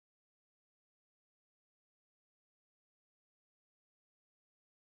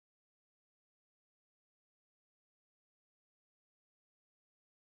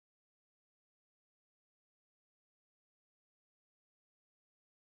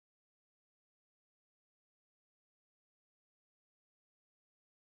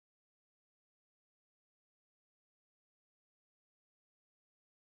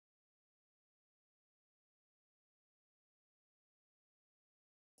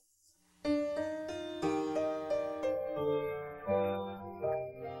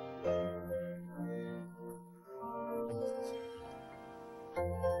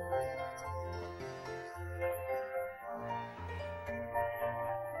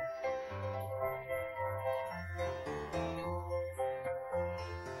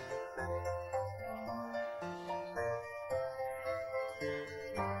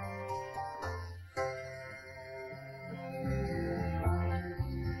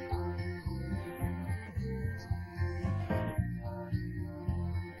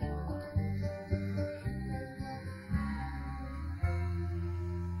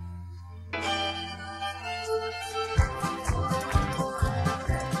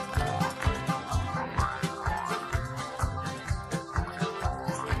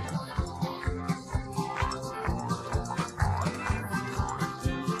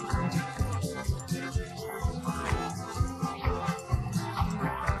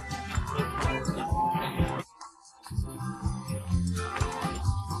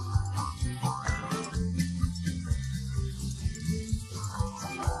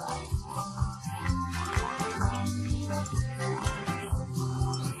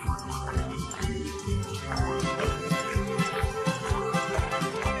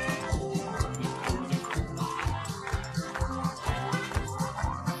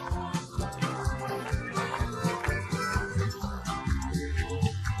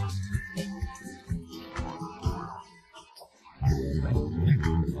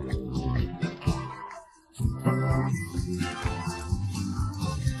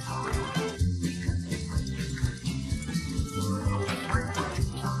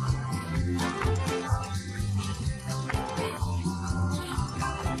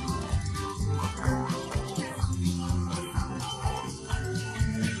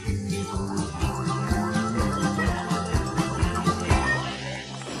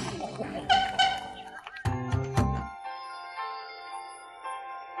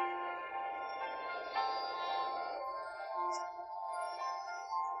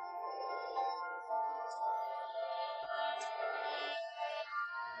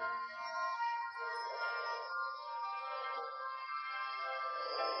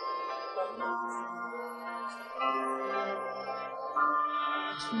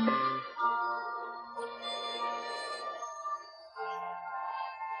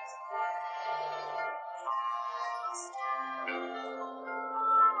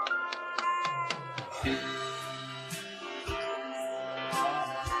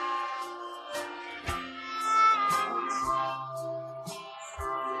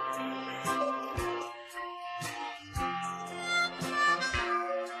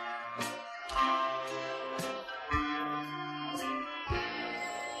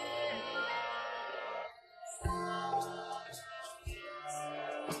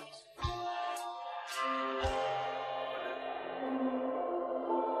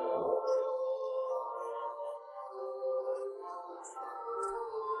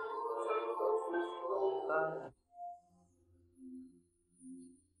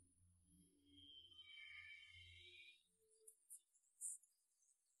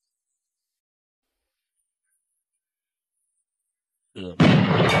Yeah.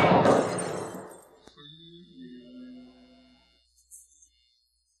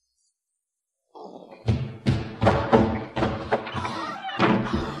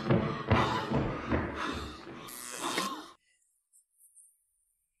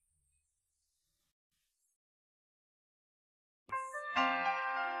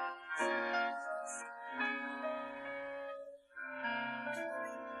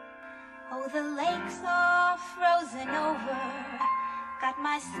 Oh, the lake's all frozen over. Got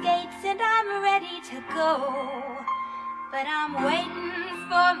my skates and I'm ready to go. But I'm waiting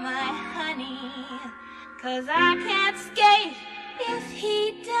for my honey, 'cause I can't skate if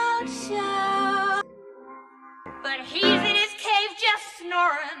he don't show. But he's in his cave just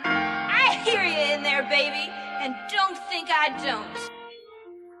snoring. I hear you in there, baby, and don't think I don't.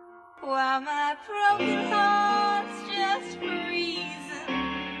 While my broken heart's just freezing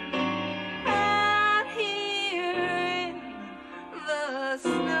out here in the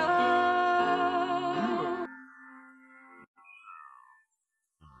snow.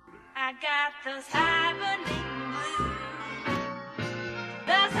 I got those hibernating blues.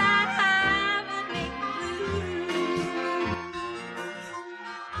 Those hibernating blues.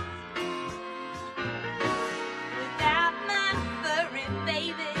 Without my furry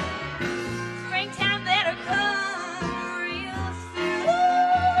baby, springtime better come real soon.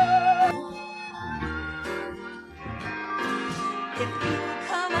 If you would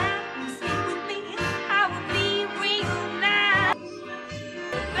come out and skate with me, I would be real nice.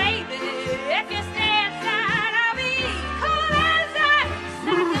 Baby, if you stay inside, I'll be cold as ice.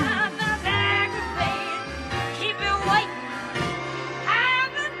 Suck up those aggravating, keep it waiting,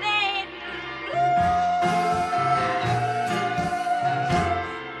 hibernating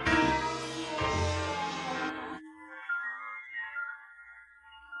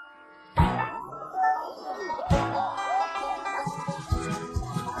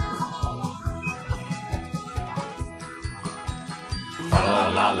La la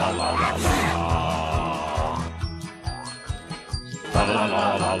la la la la. La la la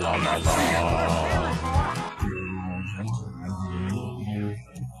la la la la.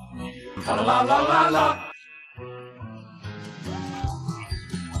 La la la la la.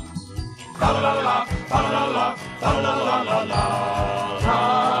 La la la la la la la la la.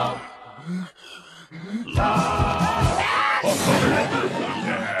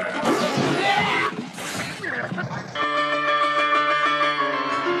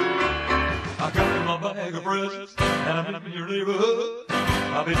 Bag of presents, and I'm in your neighborhood.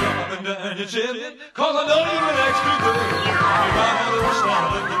 I'll be dropping down your chimney, 'cause I know you're an extra good. You rock out old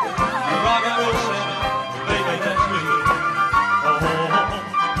Santa, you rock out old Santa, baby, that's me. Oh,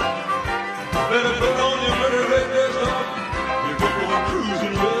 better put on your pretty red dress up. You're going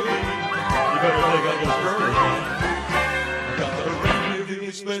cruising with me. You better take out those curls. I got a reindeer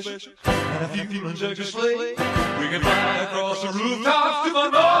feeling special, and a few feelings extra sleigh. We can fly across the rooftops to my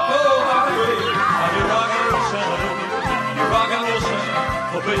North Pole highway. You're rockin' old Santa, you're rockin' old Santa,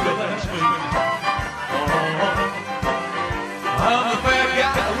 oh baby, that's me. Oh, I'm the fat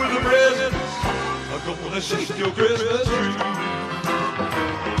guy with the presents, I'm gonna shake your Christmas tree.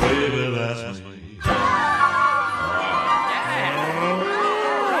 Baby, that's me.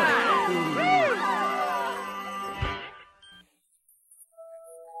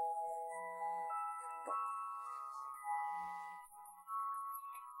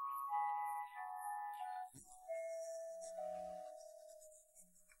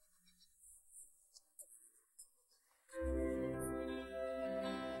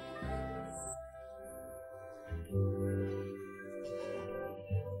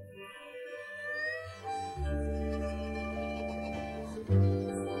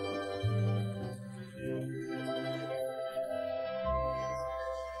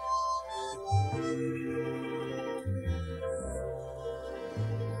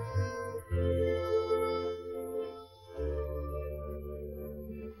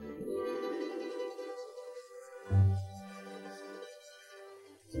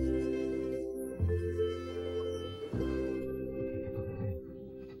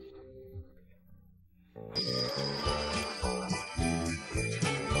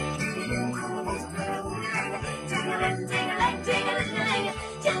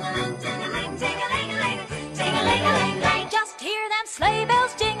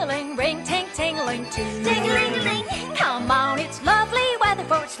 ting-a-ling, ring, ting, ting-a-ling, too. Ding-a-ling-a-ling. Come on, it's lovely weather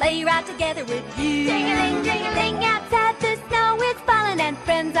for a sleigh ride together with you. Ding-a-ling, ding-a-ling, outside the snow is falling and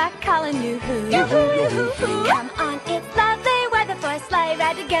friends are calling you. Yoo-hoo, yoo-hoo. Come on, it's lovely weather for a sleigh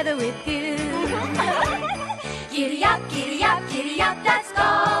ride together with you. Giddy up, giddy up, giddy up, let's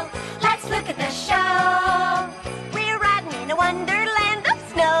go. Let's look at the show. We're riding in a wonderland of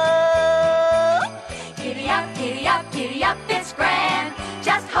snow. Giddy up, giddy up, giddy up, it's grand.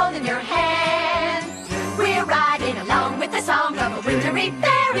 Just holding your hand. We're riding along with the song of a wintry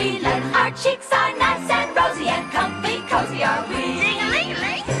fairyland. Our cheeks are nice and rosy and comfy, cozy are we.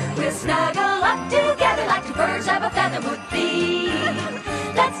 Ding-a-ling-a-ling. We'll snuggle up together like two birds of a feather would be.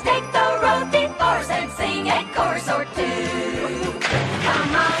 Let's take the road before us and sing a chorus or two.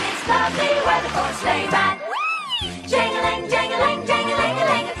 Come on, it's lovely weather for a sleigh ride. Jing-a-ling, jing-a-ling,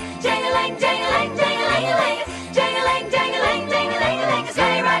 jing-a-ling-a-ling. Jing-a-ling, jing-a-ling, jing-a-ling-a-ling. Jing-a-ling, jing-a-ling, jing-a-ling-a-ling. A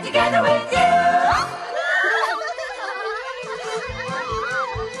sleigh ride together with you.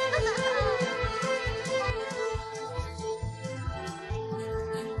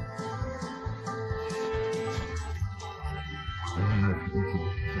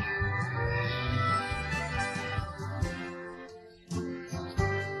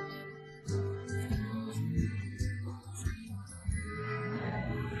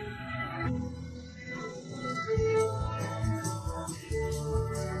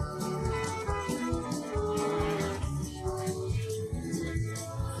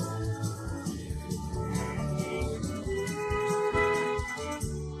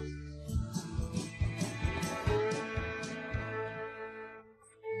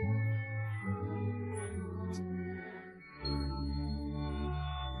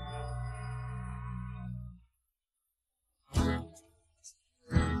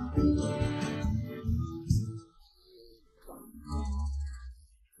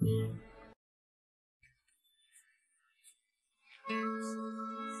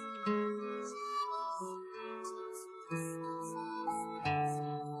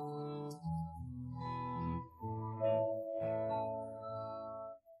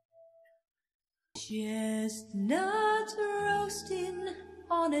 Chestnuts roasting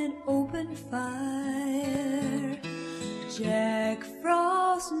on an open fire, Jack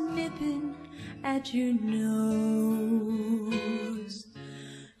Frost nipping at your nose,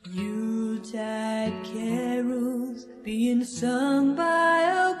 Yuletide carols being sung by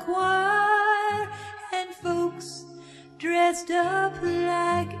a choir, and folks dressed up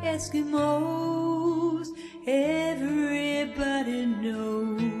like Eskimos. Everybody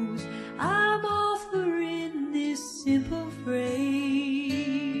knows I'm offering this simple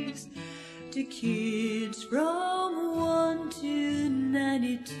phrase to kids from 1 to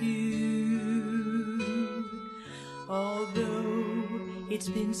 92. Although it's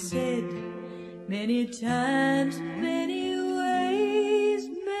been said many times, many ways,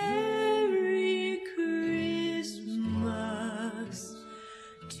 Merry Christmas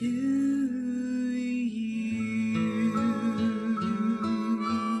to you.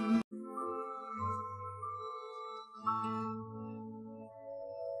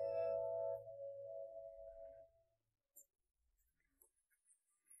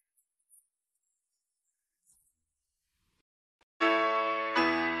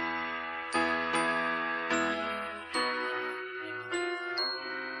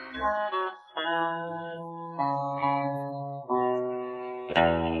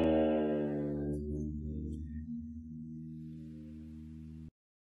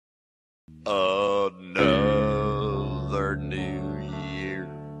 Another new year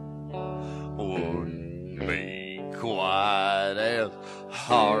wouldn't be quite as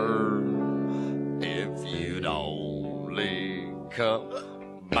hard if you'd only come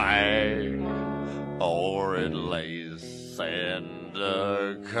back, or at least send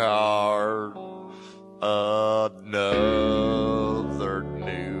a card. Another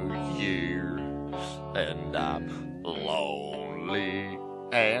new year, and I'm lonely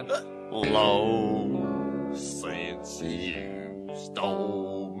and low since you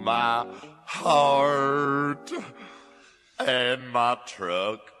stole my heart and my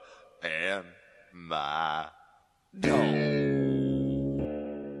truck and my dog.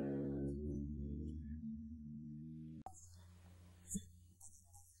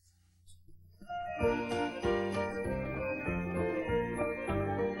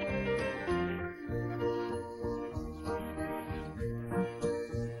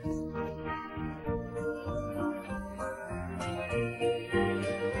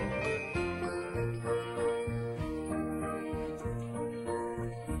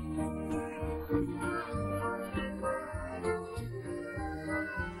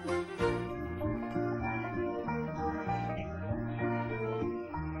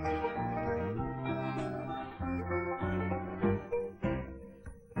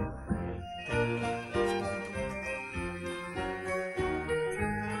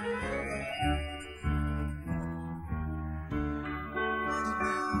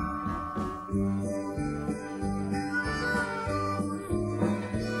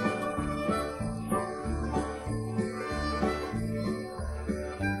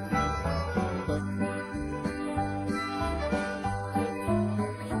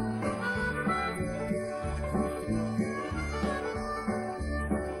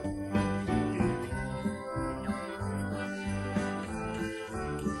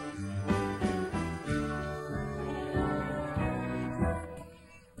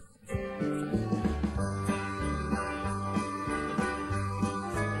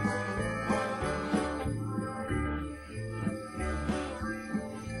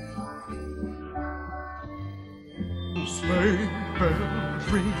 Sleigh bells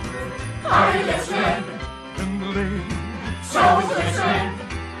ring Are you listening? in the lane. So listening.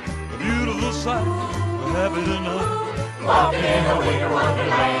 A beautiful sight, we're happy tonight. Walking in a winter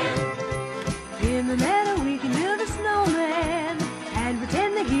wonderland. In the meadow we can build a snowman and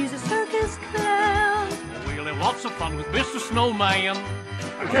pretend that he's a circus clown. We'll have lots of fun with Mr. Snowman.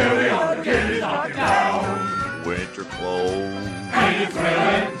 Carry on the kitties knock it down. Winter clothes, Ain't it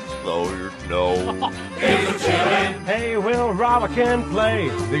thrilling? blow your nose. It's a chillin'. Hey, we'll rollick and play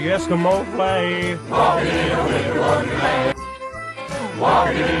the Eskimo way. Walking in a winter wonderland.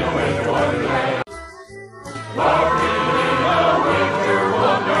 Walking in a winter wonderland. Walking in a winter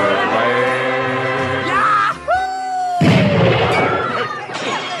wonderland.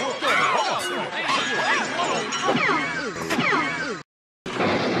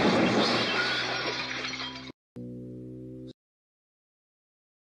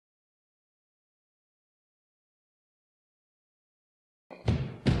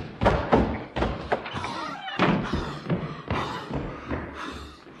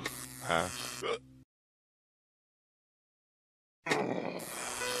 Huh?